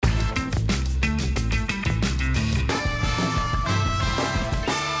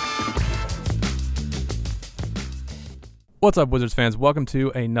What's up, Wizards fans? Welcome to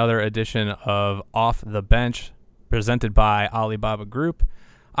another edition of Off the Bench, presented by Alibaba Group.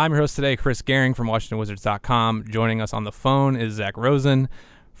 I'm your host today, Chris Gehring from WashingtonWizards.com. Joining us on the phone is Zach Rosen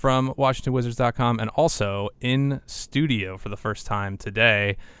from WashingtonWizards.com, and also in studio for the first time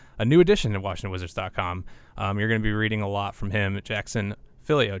today, a new addition to WashingtonWizards.com. You're going to be reading a lot from him, Jackson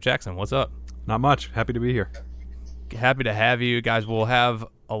Filio. Jackson, what's up? Not much. Happy to be here. Happy to have you guys. We'll have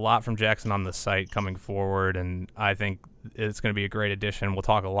a lot from Jackson on the site coming forward, and I think it's going to be a great addition. We'll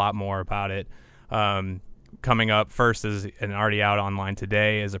talk a lot more about it. Coming up first is, and already out online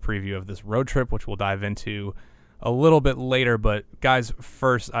today, is a preview of this road trip, which we'll dive into a little bit later. But guys,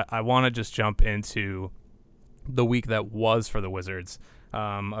 first, I want to just jump into the week that was for the Wizards.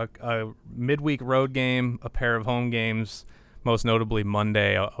 A midweek road game, a pair of home games, most notably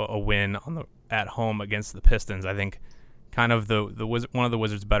Monday, a win at home against the Pistons. I think kind of one of the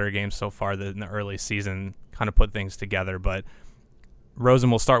Wizards' better games so far in the early season, kind of put things together. But Rosen,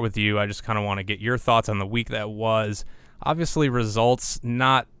 we'll start with you. I just kind of want to get your thoughts on the week that was. Obviously, results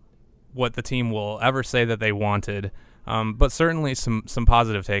not what the team will ever say that they wanted, but certainly some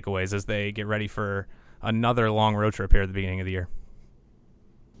positive takeaways as they get ready for another long road trip here at the beginning of the year.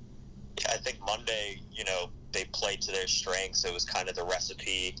 Yeah, I think Monday, they played to their strengths. It was kind of the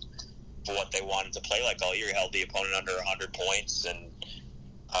recipe for what they wanted to play like all year. Held the opponent under 100 points, and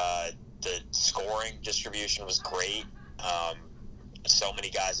the scoring distribution was great. So many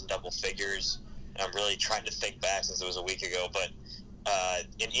guys in double figures. And I'm really trying to think back since it was a week ago, but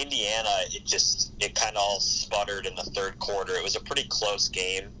in Indiana, it kind of all sputtered in the third quarter. It was a pretty close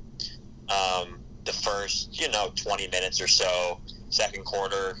game. The first, 20 minutes or so. Second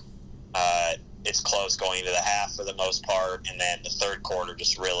quarter, it's close going into the half for the most part, and then the third quarter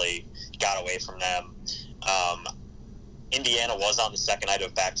just really got away from them. Indiana was on the second night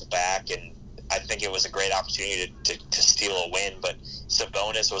of back-to-back, and I think it was a great opportunity to steal a win, but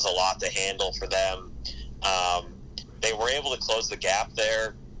Sabonis was a lot to handle for them. They were able to close the gap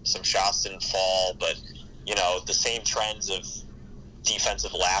there. Some shots didn't fall, but, the same trends of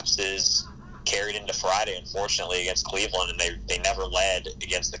defensive lapses carried into Friday, unfortunately, against Cleveland, and they never led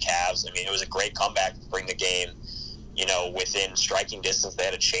against the Cavs. I mean, it was a great comeback to bring the game, within striking distance. They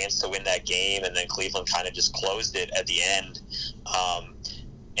had a chance to win that game, and then Cleveland kind of just closed it at the end.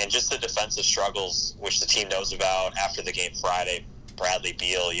 And just the defensive struggles, which the team knows about after the game Friday. Bradley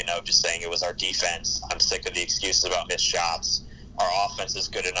Beal, just saying it was our defense. I'm sick of the excuses about missed shots. Our offense is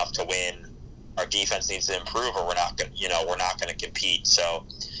good enough to win. Our defense needs to improve, or we're not going to compete. So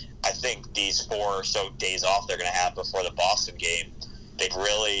I think these 4 or so days off they're going to have before the Boston game, they've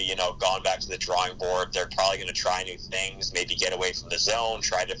really, gone back to the drawing board. They're probably going to try new things, maybe get away from the zone,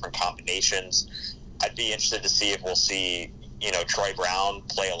 try different combinations. I'd be interested to see if we'll see, Troy Brown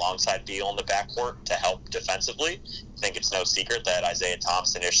play alongside Beal in the backcourt to help defensively. I think it's no secret that Isaiah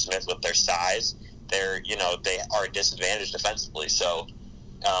Thomas and Ish Smith, with their size, they are a disadvantage defensively. So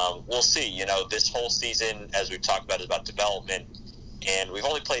we'll see. This whole season, as we've talked about, is about development. And we've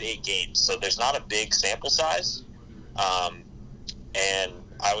only played 8 games, so there's not a big sample size. And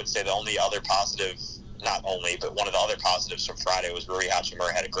I would say the only other positive, not only, but one of the other positives from Friday was Rui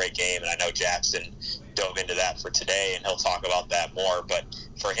Hachimura had a great game, and I know Jackson dove into that for today, and he'll talk about that more. But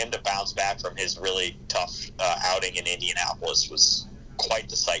for him to bounce back from his really tough outing in Indianapolis was quite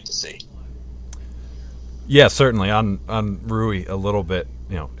the sight to see. Yeah, certainly. On Rui a little bit,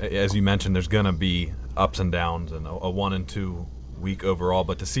 as you mentioned, there's going to be ups and downs and a 1-2 week overall,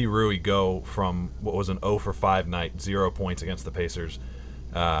 but to see Rui go from what was an 0-for-5 night, 0 points against the Pacers,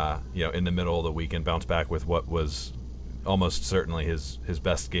 in the middle of the week, and bounce back with what was almost certainly his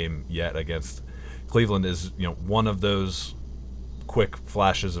best game yet against Cleveland is one of those quick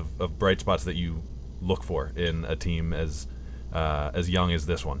flashes of bright spots that you look for in a team as young as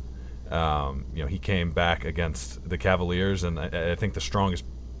this one. He came back against the Cavaliers, and I think the strongest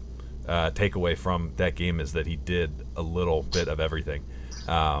takeaway from that game is that he did a little bit of everything.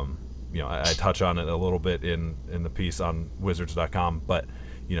 I touch on it a little bit in the piece on Wizards.com, but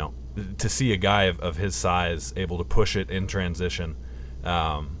to see a guy of his size able to push it in transition,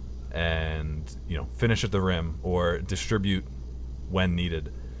 and finish at the rim or distribute when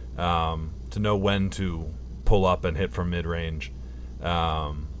needed, to know when to pull up and hit from mid-range,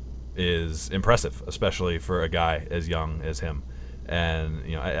 is impressive, especially for a guy as young as him. And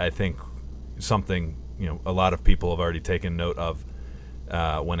I think something a lot of people have already taken note of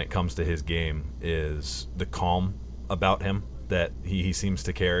when it comes to his game is the calm about him that he seems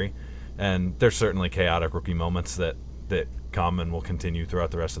to carry. And there's certainly chaotic rookie moments that come and will continue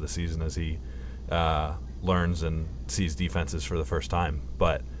throughout the rest of the season as he learns and sees defenses for the first time.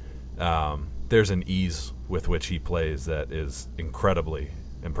 But there's an ease with which he plays that is incredibly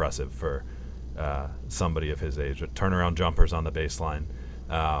impressive for somebody of his age. Turnaround jumpers on the baseline,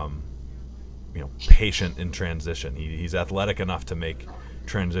 patient in transition. He's athletic enough to make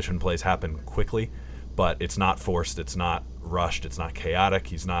transition plays happen quickly, but it's not forced, it's not rushed, it's not chaotic.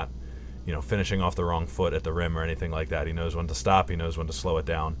 He's not, finishing off the wrong foot at the rim or anything like that. He knows when to stop, he knows when to slow it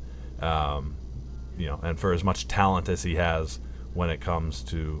down. And for as much talent as he has when it comes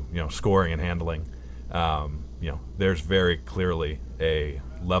to, scoring and handling, there's very clearly a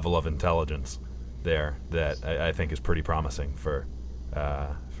level of intelligence there that I think is pretty promising for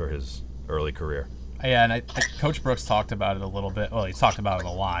his early career. Yeah, and Coach Brooks talked about it a little bit. Well, he's talked about it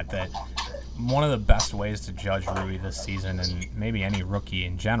a lot, that one of the best ways to judge Rui this season, and maybe any rookie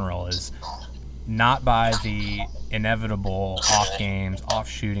in general, is not by the inevitable off games, off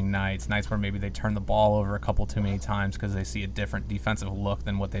shooting nights where maybe they turn the ball over a couple too many times because they see a different defensive look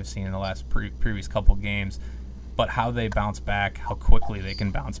than what they've seen in the last previous couple games, but how they bounce back, how quickly they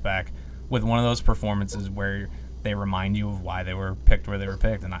can bounce back with one of those performances where they remind you of why they were picked where they were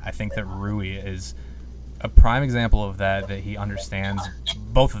picked. And I think that Rui is a prime example of that he understands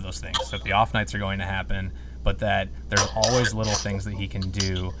both of those things, that the off nights are going to happen, but that there's always little things that he can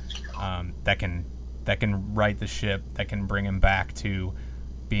do that can right the ship, that can bring him back to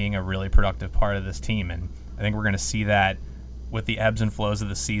being a really productive part of this team. And I think we're going to see that with the ebbs and flows of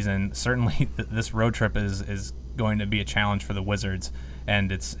the season. Certainly this road trip is going to be a challenge for the Wizards,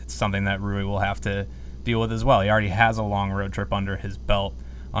 and it's something that Rui will have to deal with as well. He already has a long road trip under his belt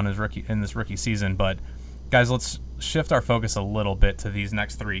in this rookie season. But guys, let's shift our focus a little bit to these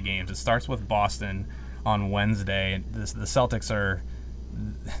next 3 games. It starts with Boston on Wednesday. The Celtics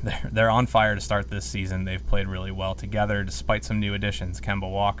they're on fire to start this season. They've played really well together despite some new additions, Kemba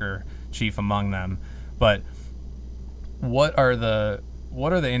Walker chief among them. But what are the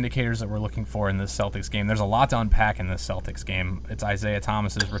indicators that we're looking for in this Celtics game? There's a lot to unpack in this Celtics game. It's Isaiah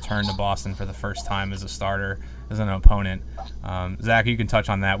Thomas's return to Boston for the first time as a starter, as an opponent. Zach, you can touch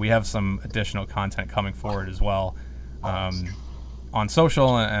on that. We have some additional content coming forward as well on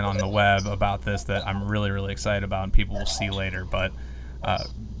social and on the web about this that I'm really, really excited about, and people will see later. But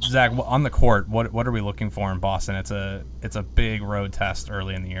Zach, on the court, what are we looking for in Boston? It's a big road test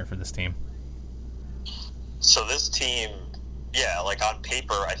early in the year for this team. So this team, yeah, like on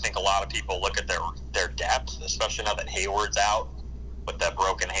paper, I think a lot of people look at their depth, especially now that Hayward's out with that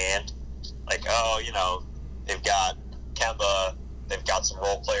broken hand. Like, they've got Kemba, they've got some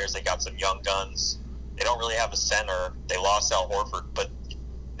role players, they got some young guns. They don't really have a center. They lost Al Horford, but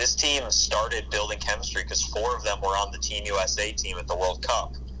this team started building chemistry because 4 of them were on the Team USA team at the World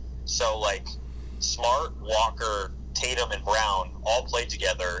Cup. So, like, Smart, Walker, Tatum, and Brown all played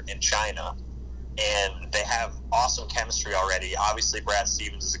together in China, and they have awesome chemistry already. Obviously, Brad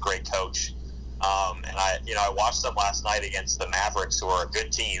Stevens is a great coach, and I watched them last night against the Mavericks, who are a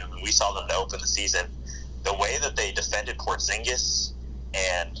good team. We saw them to open the season. The way that they defended Porzingis,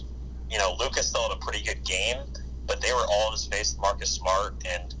 and Lucas still had a pretty good game, but they were all in his face with Marcus Smart.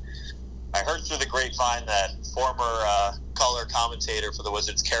 And I heard through the grapevine that former color commentator for the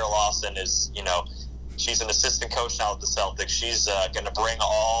Wizards, Kara Lawson, is she's an assistant coach now at the Celtics. She's going to bring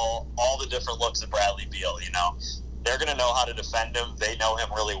all the different looks of Bradley Beal. They're going to know how to defend him. They know him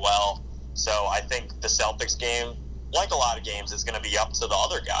really well. So I think the Celtics game, like a lot of games, is going to be up to the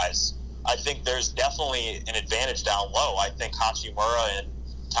other guys. I think there's definitely an advantage down low. I think Hachimura and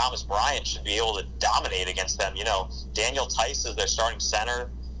Thomas Bryant should be able to dominate against them. Daniel Tice is their starting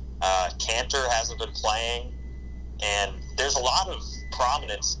center. Cantor hasn't been playing. And there's a lot of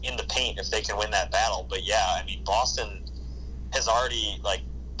prominence in the paint if they can win that battle. But yeah, I mean, Boston has already,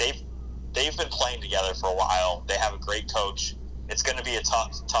 they've been playing together for a while. They have a great coach. It's going to be a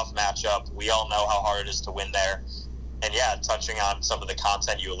tough matchup. We all know how hard it is to win there. And yeah, touching on some of the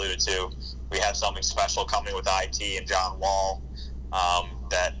content you alluded to, we have something special coming with IT and John Wall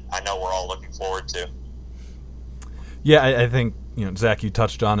that I know we're all looking forward to. Yeah, I think, Zach, you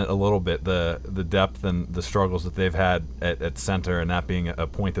touched on it a little bit, the depth and the struggles that they've had at center, and that being a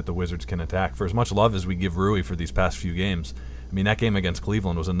point that the Wizards can attack. For as much love as we give Rui for these past few games, I mean, that game against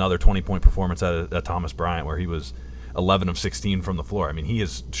Cleveland was another 20-point performance at Thomas Bryant, where he was 11 of 16 from the floor. I mean, he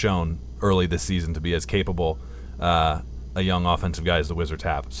has shown early this season to be as capable a young offensive guy as the Wizards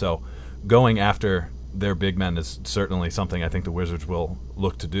have. So going after their big men is certainly something I think the Wizards will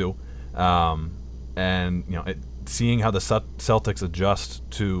look to do. Seeing how the Celtics adjust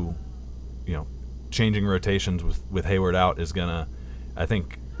to, changing rotations with Hayward out is going to, I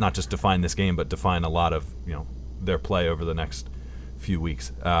think, not just define this game, but define a lot of, their play over the next few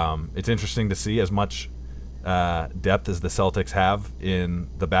weeks. It's interesting to see, as much depth as the Celtics have in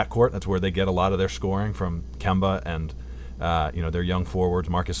the backcourt. That's where they get a lot of their scoring from. Kemba and their young forwards.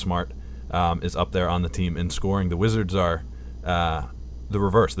 Marcus Smart is up there on the team in scoring. The Wizards are the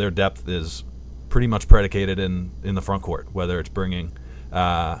reverse. Their depth is pretty much predicated in the front court, whether it's bringing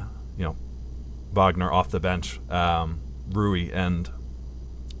Wagner off the bench, Rui and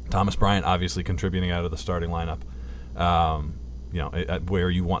Thomas Bryant obviously contributing out of the starting lineup. Where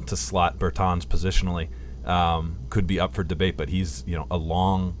you want to slot Bertans positionally could be up for debate, but he's a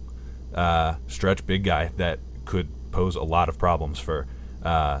long stretch big guy that could pose a lot of problems for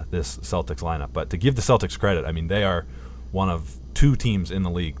this Celtics lineup. But to give the Celtics credit, I mean, they are one of two teams in the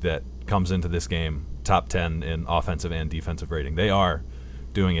league that comes into this game top 10 in offensive and defensive rating. They are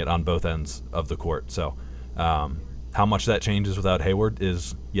doing it on both ends of the court. So how much that changes without Hayward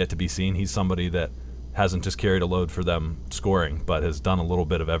is yet to be seen. He's somebody that hasn't just carried a load for them scoring, but has done a little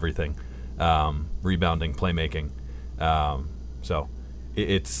bit of everything, rebounding, playmaking. So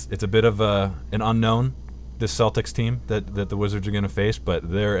it's a bit of an unknown, this Celtics team that the Wizards are going to face, but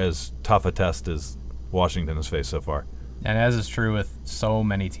they're as tough a test as Washington has faced so far. And as is true with so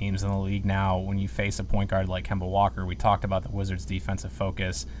many teams in the league now, when you face a point guard like Kemba Walker, we talked about the Wizards' defensive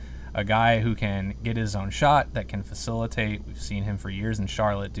focus, a guy who can get his own shot, that can facilitate. We've seen him for years in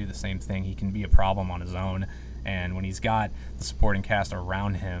Charlotte do the same thing. He can be a problem on his own, and when he's got the supporting cast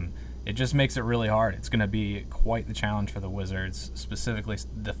around him, it just makes it really hard. It's going to be quite the challenge for the Wizards, specifically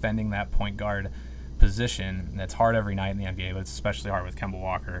defending that point guard position. That's hard every night in the NBA, but it's especially hard with Kemba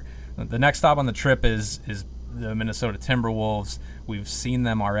Walker. The next stop on the trip is the Minnesota Timberwolves. We've seen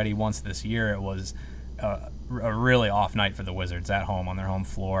them already once this year. It was a really off night for the Wizards at home on their home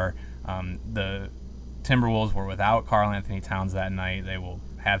floor. The Timberwolves were without Karl-Anthony Towns that night. They will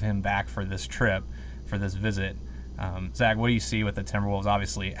have him back for this trip, for this visit. Zach, what do you see with the Timberwolves?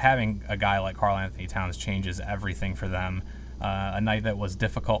 Obviously, having a guy like Karl-Anthony Towns changes everything for them. A night that was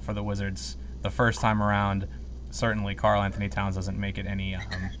difficult for the Wizards the first time around. Certainly, Karl-Anthony Towns doesn't make it any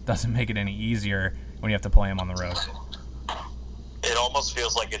easier when you have to play him on the road. It almost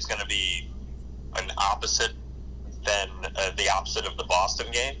feels like it's going to be an opposite than the opposite of the Boston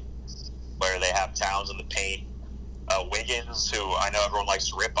game, where they have Towns in the paint. Wiggins, who I know everyone likes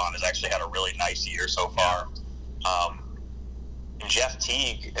to rip on, has actually had a really nice year so far. And Jeff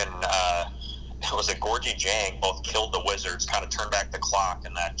Teague and Gorgie Jang both killed the Wizards, kind of turned back the clock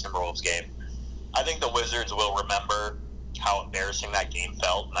in that Timberwolves game. I think the Wizards will remember how embarrassing that game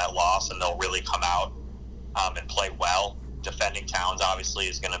felt and that loss, and they'll really come out and play well. Defending Towns obviously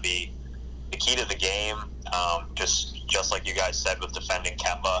is going to be the key to the game, just like you guys said with defending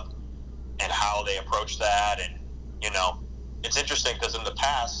Kemba and how they approach that. And it's interesting because in the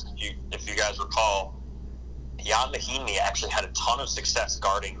past, if you guys recall, Jan Mahinmi actually had a ton of success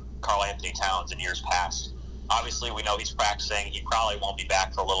guarding Karl-Anthony Towns in years past. Obviously, we know he's practicing. He probably won't be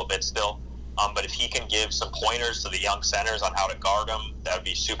back for a little bit still. But if he can give some pointers to the young centers on how to guard him, that would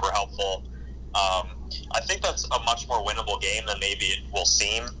be super helpful. I think that's a much more winnable game than maybe it will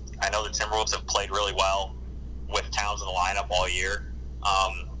seem. I know the Timberwolves have played really well with Towns in the lineup all year.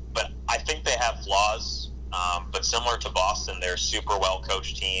 But I think they have flaws. But similar to Boston, they're a super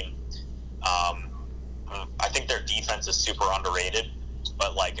well-coached team. I think their defense is super underrated.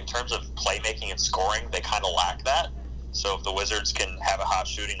 But, in terms of playmaking and scoring, they kind of lack that. So if the Wizards can have a hot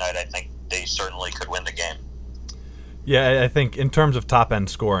shooting night, I think they certainly could win the game. Yeah, I think in terms of top-end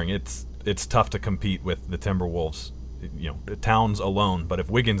scoring, it's tough to compete with the Timberwolves, Towns alone. But if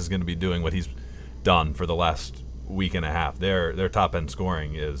Wiggins is going to be doing what he's done for the last week and a half, their top-end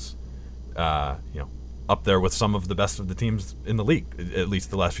scoring is, up there with some of the best of the teams in the league, at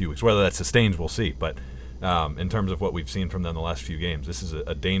least the last few weeks. Whether that sustains, we'll see. But in terms of what we've seen from them the last few games, this is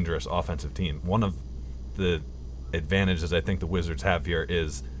a dangerous offensive team. One of the advantages I think the Wizards have here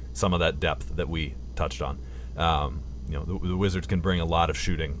is some of that depth that we touched on. The Wizards can bring a lot of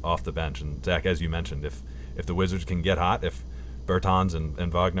shooting off the bench. And Zach, as you mentioned, if the Wizards can get hot, if Bertans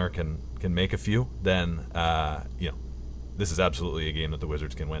and Wagner can make a few, then this is absolutely a game that the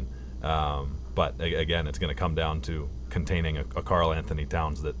Wizards can win. But again, it's going to come down to containing a Karl-Anthony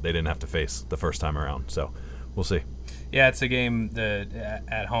Towns that they didn't have to face the first time around. So we'll see. Yeah, it's a game that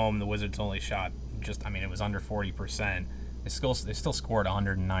at home the Wizards only shot it was under 40%. They still scored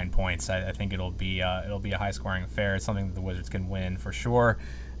 109 points. I think it'll be a high scoring affair. It's something that the Wizards can win for sure.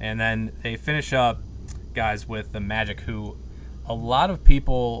 And then they finish up, guys, with the Magic, who a lot of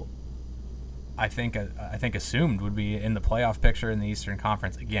people I think assumed would be in the playoff picture in the Eastern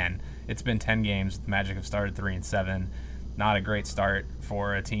Conference. Again, it's been 10 games. The Magic have started 3-7. Not a great start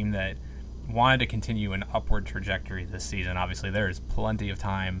for a team that wanted to continue an upward trajectory this season. Obviously, there is plenty of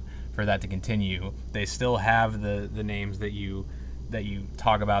time for that to continue. They still have the names that you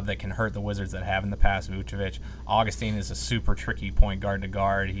talk about that can hurt the Wizards that have in the past. Vucevic. Augustin is a super tricky point guard to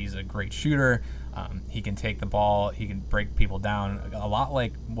guard. He's a great shooter. He can take the ball. He can break people down. A lot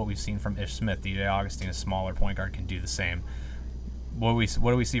like what we've seen from Ish Smith. DJ Augustin, a smaller point guard, can do the same. What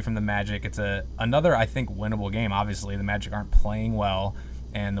do we see from the Magic? It's another, I think, winnable game. Obviously, the Magic aren't playing well,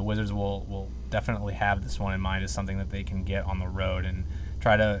 and the Wizards will definitely have this one in mind as something that they can get on the road and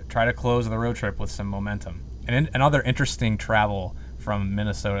try to close the road trip with some momentum. And another interesting travel from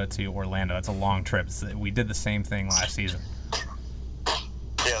Minnesota to Orlando. It's a long trip. We did the same thing last season.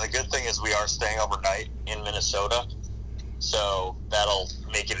 Yeah, the good thing is we are staying overnight in Minnesota, so that'll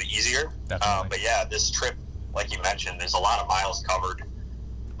make it easier. Definitely. But yeah, this trip, like you mentioned, there's a lot of miles covered,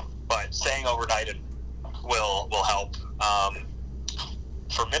 but staying overnight will help.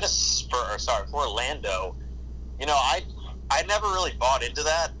 For Orlando, I never really bought into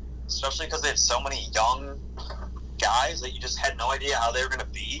that, especially because they have so many young guys that you just had no idea how they were going to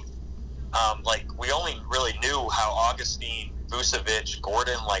be. We only really knew how Augustin, Vucevic,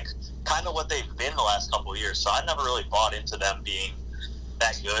 Gordon, kind of what they've been the last couple of years. So I never really bought into them being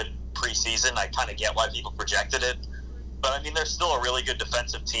that good preseason. I kind of get why people projected it. But, I mean, they're still a really good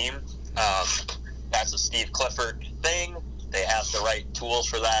defensive team. That's a Steve Clifford thing. They have the right tools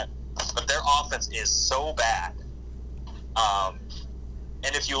for that. But their offense is so bad.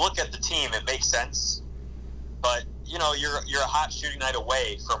 And if you look at the team, it makes sense. But, you're a hot shooting night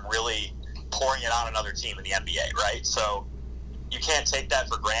away from really pouring it on another team in the NBA, right? So you can't take that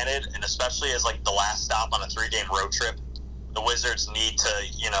for granted, and especially as, the last stop on a 3-game road trip, the Wizards need to,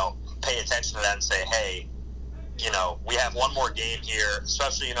 pay attention to that and say, hey, we have one more game here,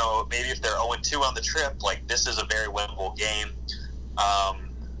 especially, maybe if they're 0-2 on the trip, this is a very winnable game.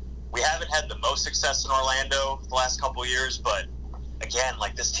 We haven't had the most success in Orlando the last couple of years, but again,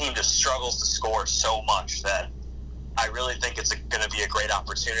 this team just struggles to score so much that I really think it's going to be a great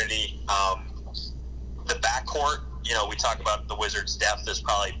opportunity. The backcourt, we talk about the Wizards' depth is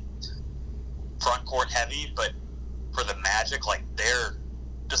probably front court heavy, but for the Magic, they're,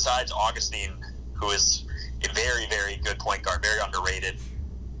 besides Augustin, who is a very, very good point guard, very underrated.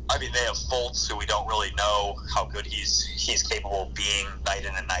 I mean, they have Fultz, who we don't really know how good he's capable of being night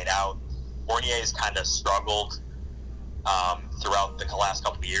in and night out. Fournier's kind of struggled throughout the last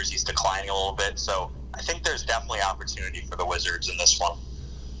couple of years. He's declining a little bit, so I think there's definitely opportunity for the Wizards in this one.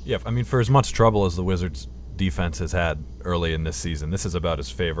 Yeah, I mean, for as much trouble as the Wizards' defense has had early in this season, this is about as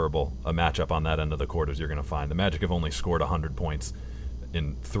favorable a matchup on that end of the court as you're going to find. The Magic have only scored 100 points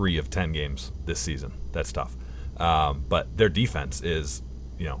in 3 of 10 games this season. That's tough. But their defense is,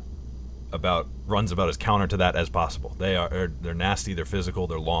 runs about as counter to that as possible. They're nasty, they're physical,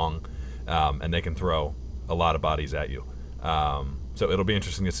 they're long, and they can throw a lot of bodies at you. So it'll be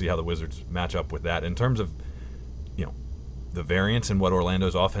interesting to see how the Wizards match up with that. In terms of, the variance in what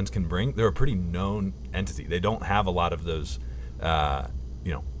Orlando's offense can bring, they're a pretty known entity. They don't have a lot of those,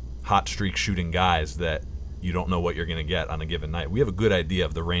 hot streak shooting guys that you don't know what you're going to get on a given night. We have a good idea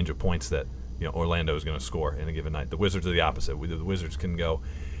of the range of points that Orlando is going to score in a given night. The Wizards are the opposite. The Wizards can go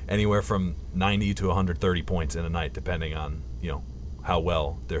anywhere from 90 to 130 points in a night, depending on how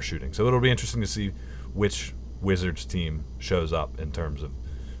well they're shooting. So it'll be interesting to see which Wizards team shows up in terms of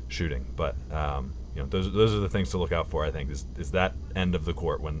shooting. But those are the things to look out for. I think is that end of the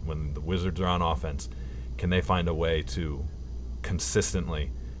court when the Wizards are on offense, can they find a way to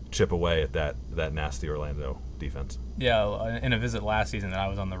consistently chip away at that nasty Orlando defense? Yeah, in a visit last season that I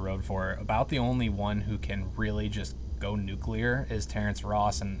was on the road for, about the only one who can really just go nuclear is Terrence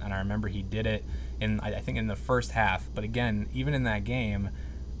Ross, and I remember he did it I think in the first half. But again, even in that game,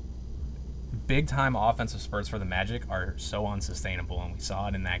 big time offensive spurts for the Magic are so unsustainable, and we saw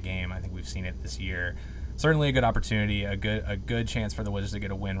it in that game. I think we've seen it this year. Certainly a good opportunity, a good chance for the Wizards to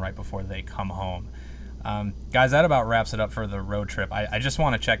get a win right before they come home. Guys, that about wraps it up for the road trip. I just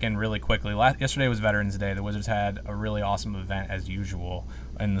want to check in really quickly. Yesterday was Veterans Day. The Wizards had a really awesome event as usual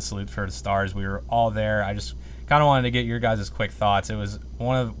in the Salute for the Stars. We were all there. I just kind of wanted to get your guys' quick thoughts. It was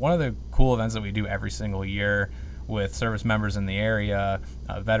one of the cool events that we do every single year with service members in the area,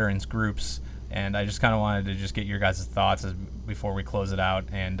 veterans groups, and I just kind of wanted to just get your guys' thoughts before we close it out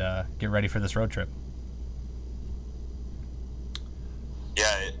and get ready for this road trip.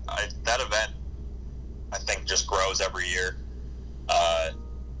 Yeah, that event, I think, just grows every year.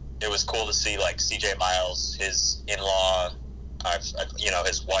 It was cool to see CJ Miles, his in-law, one of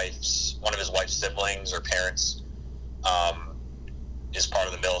his wife's siblings or parents is part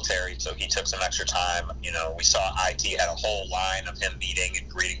of the military, so he took some extra time. We saw IT had a whole line of him meeting and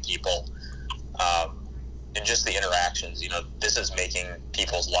greeting people. and just the interactions. This is making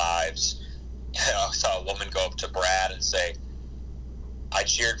people's lives. I saw a woman go up to Brad and say, "I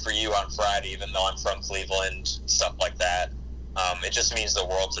cheered for you on Friday, even though I'm from Cleveland," stuff like that. It just means the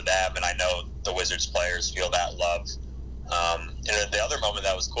world to them, and I know the Wizards players feel that love. And the other moment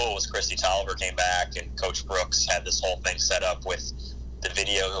that was cool was Christy Tolliver came back, and Coach Brooks had this whole thing set up with the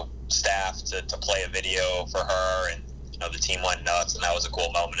video staff to play a video for her, and the team went nuts, and that was a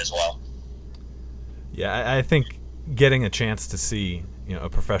cool moment as well. Yeah, I think getting a chance to see a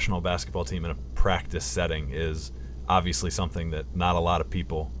professional basketball team in a practice setting is obviously something that not a lot of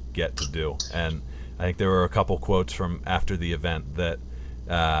people get to do. And I think there were a couple quotes from after the event that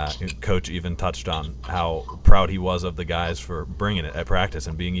Coach even touched on how proud he was of the guys for bringing it at practice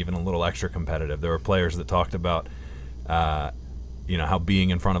and being even a little extra competitive. There were players that talked about how being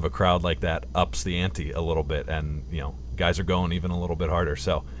in front of a crowd like that ups the ante a little bit, and guys are going even a little bit harder.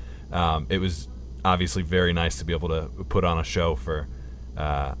 So it was obviously very nice to be able to put on a show for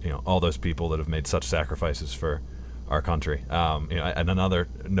all those people that have made such sacrifices for our country. And another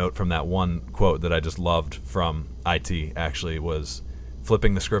note from that one quote that I just loved from IT actually was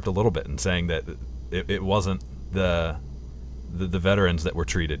flipping the script a little bit and saying that it wasn't the veterans that were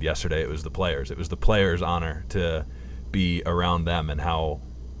treated yesterday. It was the players. It was the players' honor to be around them, and how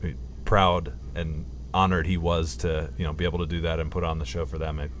proud and honored he was to be able to do that and put on the show for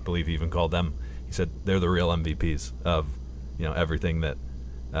them. I believe he even called them. He said they're the real MVPs of everything that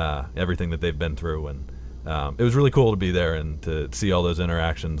they've been through, and it was really cool to be there and to see all those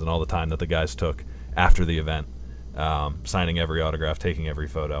interactions and all the time that the guys took after the event, signing every autograph, taking every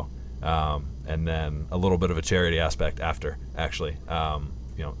photo, and then a little bit of a charity aspect after. Actually,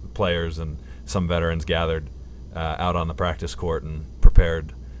 players and some veterans gathered out on the practice court and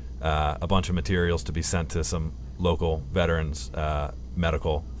prepared a bunch of materials to be sent to some local veterans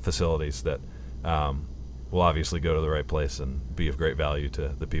medical facilities that will obviously go to the right place and be of great value to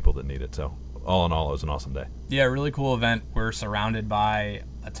the people that need it. So all in all, it was an awesome day. Yeah, really cool event. We're surrounded by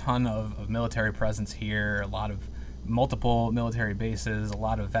a ton of military presence here, a lot of multiple military bases, a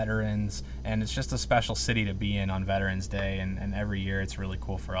lot of veterans, and it's just a special city to be in on Veterans Day, and every year it's really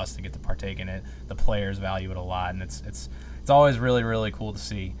cool for us to get to partake in it. The players value it a lot, and it's always really, really cool to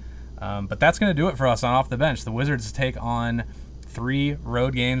see. But that's going to do it for us on Off the Bench. The Wizards take on 3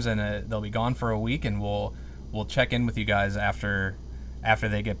 road games, and they'll be gone for a week, and we'll check in with you guys after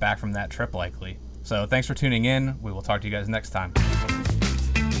they get back from that trip likely. So thanks for tuning in. We will talk to you guys next time.